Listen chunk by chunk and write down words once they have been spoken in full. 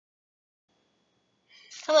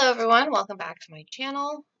Hello everyone, welcome back to my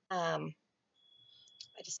channel. I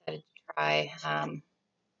decided to try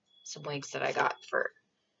some wigs that I got for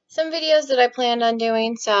some videos that I planned on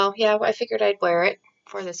doing. So yeah, I figured I'd wear it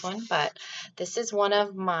for this one, but this is one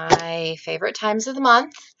of my favorite times of the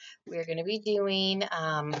month. We're going to be doing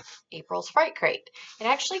April's Fright Crate. It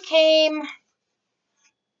actually came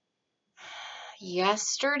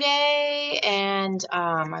yesterday and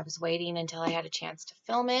I was waiting until I had a chance to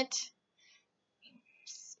film it.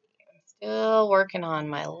 Still working on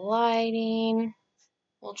my lighting.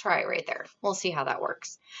 We'll try it right there. We'll see how that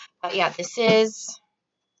works. But yeah, this is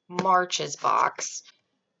March's box.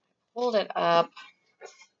 Hold it up.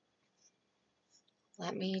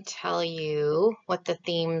 Let me tell you what the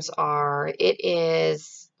themes are. It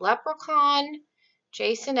is Leprechaun,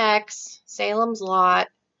 Jason X, Salem's Lot,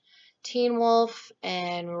 Teen Wolf,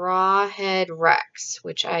 and Rawhead Rex,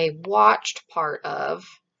 which I watched part of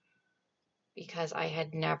because I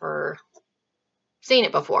had never seen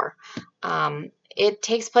it before. It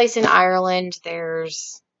takes place in Ireland.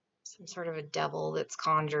 There's some sort of a devil that's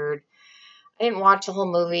conjured. I didn't watch the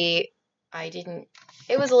whole movie.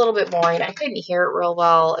 It was a little bit boring. I couldn't hear it real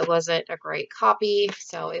well. It wasn't a great copy,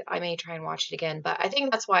 so I may try and watch it again. But I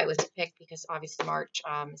think that's why it was picked, because obviously March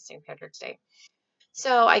is St. Patrick's Day.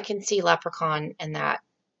 So I can see Leprechaun and that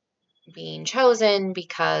being chosen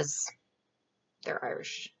because they're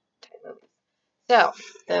Irish type movies. So,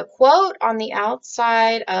 the quote on the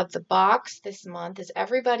outside of the box this month is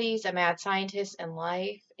 "Everybody's a mad scientist and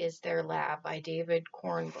life is their lab" by David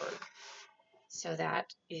Kornberg. So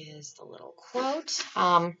that is the little quote.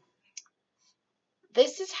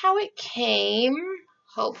 This is how it came.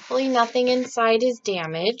 Hopefully nothing inside is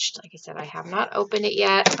damaged. Like I said, I have not opened it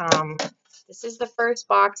yet. This is the first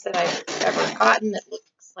box that I've ever gotten that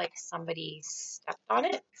looks like somebody stepped on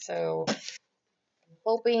it. So I'm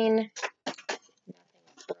hoping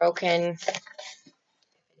broken. If it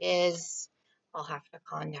is, I'll have to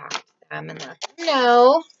contact them and let them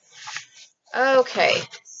know. Okay,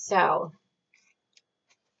 so,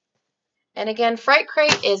 and again, Fright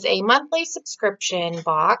Crate is a monthly subscription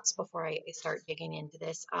box. Before I start digging into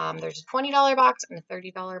this, there's a $20 box and a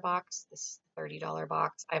 $30 box. This is the $30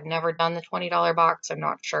 box. I've never done the $20 box. I'm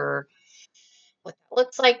not sure what that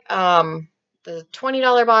looks like. The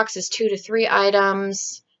 $20 box is 2 to 3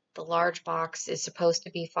 items. The large box is supposed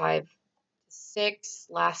to be 5 6.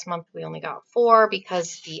 Last month we only got 4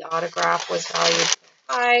 because the autograph was valued so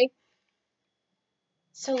high.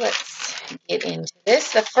 So let's get into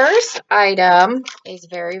this. The first item is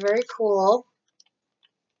very, very cool.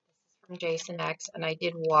 From Jason X, and I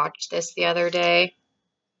did watch this the other day.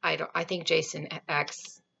 I think Jason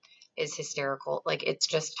X is hysterical. Like, it's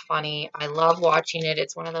just funny. I love watching it.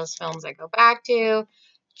 It's one of those films I go back to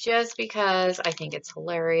just because I think it's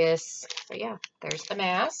hilarious. But yeah, there's the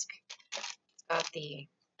mask. It's got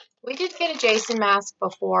we did get a Jason mask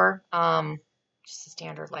before, just a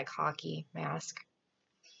standard like hockey mask.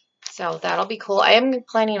 So that'll be cool. I am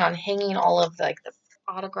planning on hanging all of the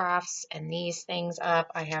autographs and these things up.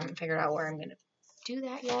 I haven't figured out where I'm going to do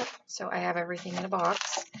that yet. So I have everything in a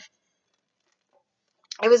box.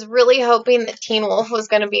 I was really hoping that Teen Wolf was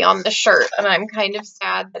going to be on the shirt, and I'm kind of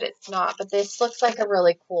sad that it's not. But this looks like a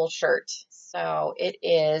really cool shirt. So it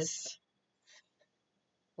is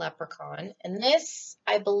Leprechaun. And this,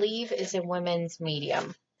 I believe, is a women's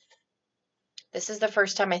medium. This is the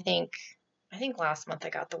first time I think last month I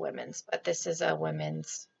got the women's, but this is a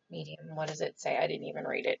women's medium. What does it say? I didn't even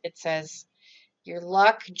read it. It says, "Your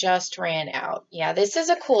luck just ran out." Yeah, this is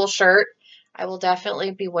a cool shirt. I will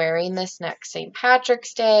definitely be wearing this next St.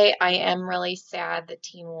 Patrick's Day. I am really sad that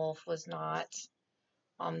Teen Wolf was not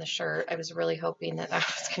on the shirt. I was really hoping that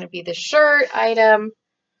was going to be the shirt item,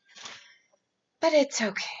 but it's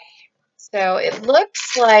okay. So it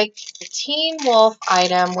looks like the Teen Wolf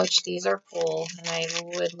item, which these are cool, and I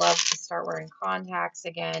would love to start wearing contacts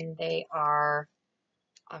again. They are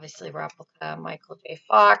obviously replica Michael J.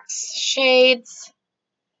 Fox shades,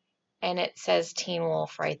 and it says Teen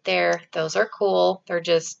Wolf right there. Those are cool. They're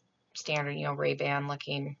just standard, Ray-Ban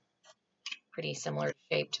looking, pretty similar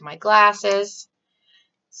shape to my glasses.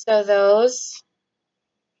 So those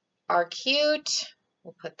are cute.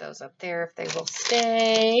 We'll put those up there if they will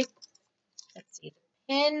stay. Let's see.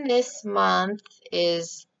 The pin this month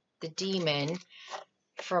is the Demon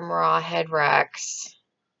from Rawhead Rex.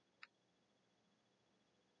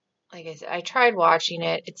 Like I said, I tried watching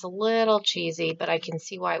it. It's a little cheesy, but I can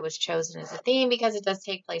see why it was chosen as a theme because it does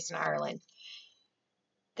take place in Ireland.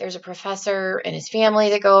 There's a professor and his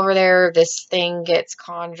family that go over there. This thing gets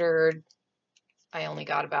conjured. I only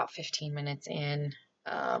got about 15 minutes in.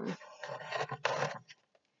 The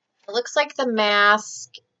It looks like the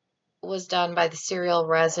mask was done by the Cereal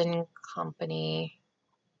Resin Company.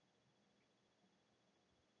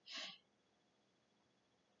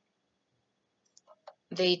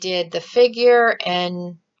 They did the figure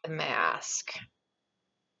and the mask.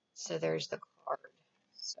 So there's the card.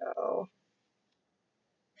 So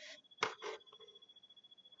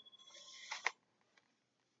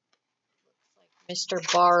looks like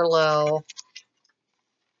Mr. Barlow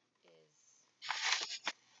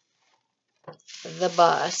is the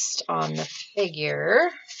bust on the figure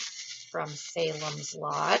from Salem's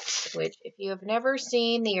Lot, which if you have never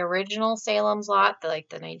seen the original Salem's Lot, like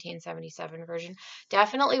the 1977 version,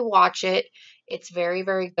 definitely watch it. It's very,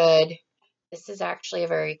 very good. This is actually a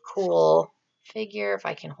very cool figure. If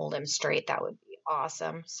I can hold him straight, that would be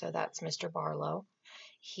awesome. So that's Mr. Barlow.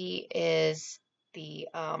 He is the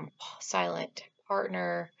silent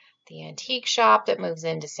partner, the antique shop that moves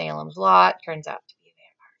into Salem's Lot. Turns out to be a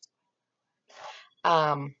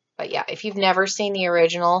vampire. But yeah, if you've never seen the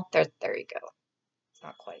original, there you go. It's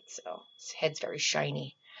not quite so. His head's very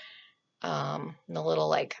shiny. And the little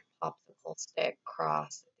like popsicle stick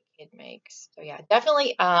cross that the kid makes. So yeah,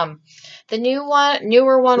 definitely. The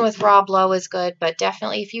newer one with Rob Lowe is good, but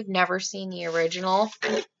definitely if you've never seen the original,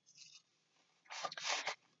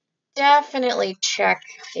 definitely check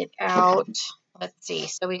it out. Let's see.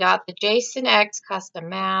 So we got the Jason X custom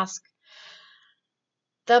mask,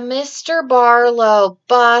 the Mr. Barlow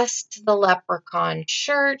bust, the Leprechaun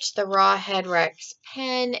shirt, the Rawhead Rex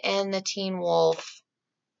pen, and the Teen Wolf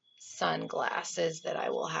sunglasses that I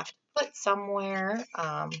will have to put somewhere.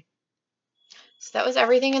 So that was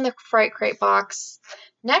everything in the Fright Crate box.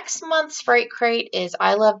 Next month's Fright Crate is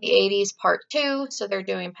I Love the 80s Part 2. So they're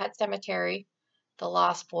doing Pet Sematary, The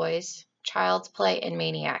Lost Boys, Child's Play, and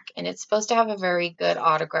Maniac. And it's supposed to have a very good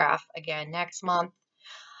autograph again next month.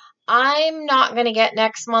 I'm not going to get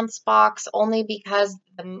next month's box only because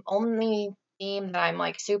the only theme that I'm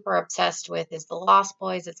like super obsessed with is The Lost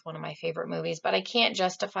Boys. It's one of my favorite movies, but I can't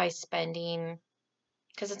justify spending,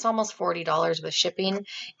 because it's almost $40 with shipping,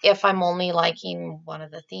 if I'm only liking one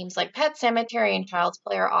of the themes. Like Pet Sematary and Child's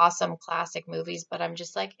Play are awesome classic movies, but I'm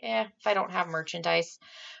just like, if I don't have merchandise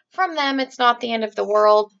from them, it's not the end of the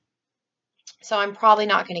world. So I'm probably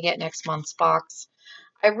not going to get next month's box.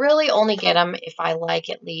 I really only get them if I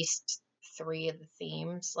like at least 3 of the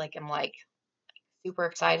themes. Like I'm like super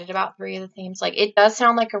excited about 3 of the themes. Like it does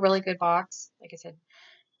sound like a really good box. Like I said,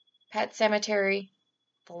 Pet Sematary,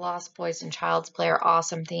 The Lost Boys, and Child's Play are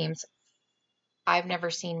awesome themes. I've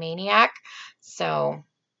never seen Maniac, so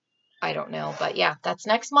I don't know. But yeah, that's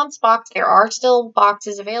next month's box. There are still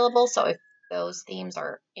boxes available, so if those themes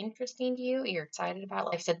are interesting to you, you're excited about it,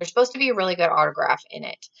 like I said, there's supposed to be a really good autograph in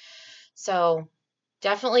it. So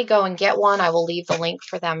definitely go and get one. I will leave the link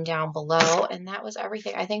for them down below. And that was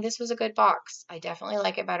everything. I think this was a good box. I definitely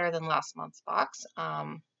like it better than last month's box.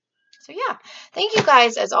 So yeah, thank you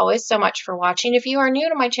guys as always so much for watching. If you are new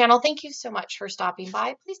to my channel, thank you so much for stopping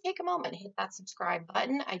by. Please take a moment and hit that subscribe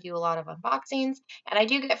button. I do a lot of unboxings and I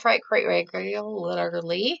do get Fright Crate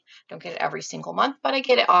regularly. Don't get it every single month, but I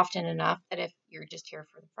get it often enough that if you're just here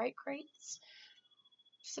for the Fright Crates,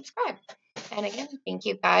 subscribe. And again, thank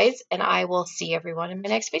you guys, and I will see everyone in my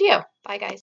next video. Bye guys.